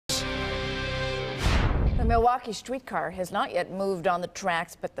The Milwaukee streetcar has not yet moved on the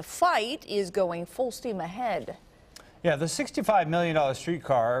tracks, but the fight is going full steam ahead. Yeah, the $65 million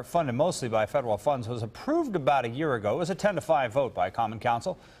streetcar, funded mostly by federal funds, was approved about a year ago. It was a 10-5 vote by Common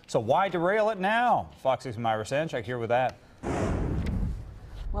Council. So why derail it now? Fox 6's Myra Sanchek here with that.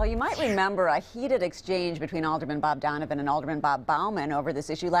 Well, you might remember a heated exchange between Alderman Bob Donovan and Alderman Bob Bauman over this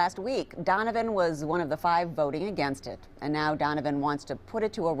issue last week. Donovan was one of the 5 voting against it, and now Donovan wants to put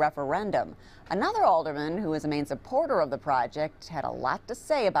it to a referendum. Another alderman, who is a main supporter of the project, had a lot to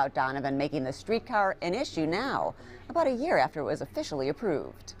say about Donovan making the streetcar an issue now, about a year after it was officially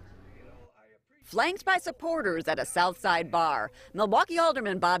approved. Flanked by supporters at a Southside bar, Milwaukee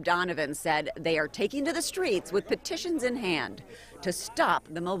Alderman Bob Donovan said they are taking to the streets with petitions in hand to stop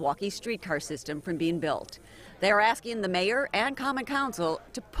the Milwaukee streetcar system from being built. They are asking the mayor and Common Council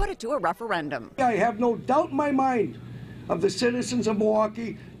to put it to a referendum. I have no doubt in my mind of the citizens of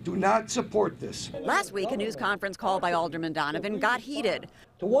Milwaukee do not support this. Last week, a news conference call by Alderman Donovan got heated.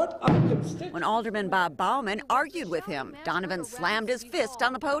 To what When Alderman Bob Bauman argued with him, Donovan slammed his fist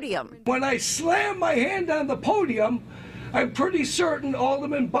on the podium. When I slam my hand on the podium, I'm pretty certain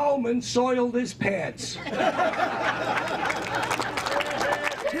Alderman Bauman soiled his pants.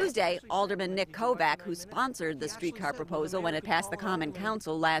 Tuesday, Alderman Nick Kovac, who sponsored the streetcar proposal when it passed the Common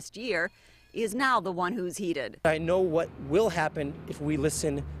Council last year, is now the one who's heated. I know what will happen if we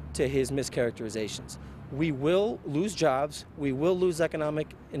listen to his mischaracterizations. We will lose jobs, we will lose economic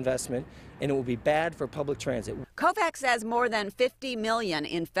investment, and it will be bad for public transit. Kovac says more than $50 million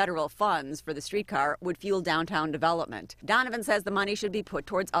in federal funds for the streetcar would fuel downtown development. Donovan says the money should be put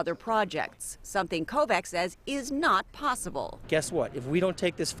towards other projects, something Kovac says is not possible. Guess what? If we don't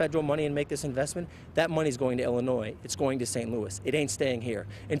take this federal money and make this investment, that money's going to Illinois. It's going to St. Louis. It ain't staying here.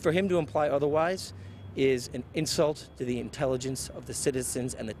 And for him to imply otherwise is an insult to the intelligence of the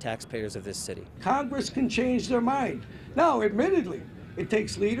citizens and the taxpayers of this city. Congress can change their mind. Now, admittedly, it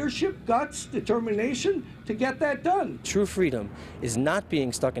takes leadership, guts, determination to get that done. True freedom is not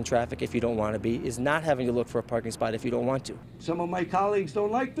being stuck in traffic if you don't want to be, is not having to look for a parking spot if you don't want to. Some of my colleagues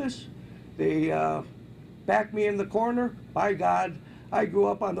don't like this. They back me in the corner. By God, I grew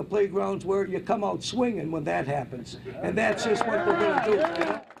up on the playgrounds where you come out swinging when that happens. And that's just what we're going to do. You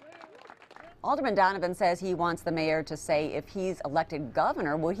know? Alderman Donovan says he wants the mayor to say if he's elected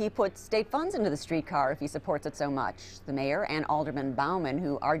governor, will he put state funds into the streetcar if he supports it so much? The mayor and Alderman Bauman,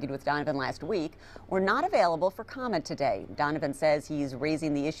 who argued with Donovan last week, were not available for comment today. Donovan says he's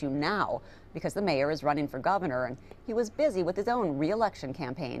raising the issue now because the mayor is running for governor and he was busy with his own re-election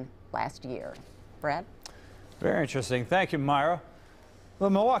campaign last year. Brad? Very interesting. Thank you, Myra. The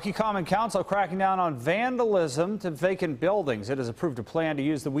Milwaukee Common Council cracking down on vandalism to vacant buildings. It has approved a plan to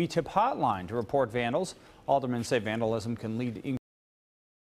use the WeTip hotline to report vandals. Aldermen say vandalism can lead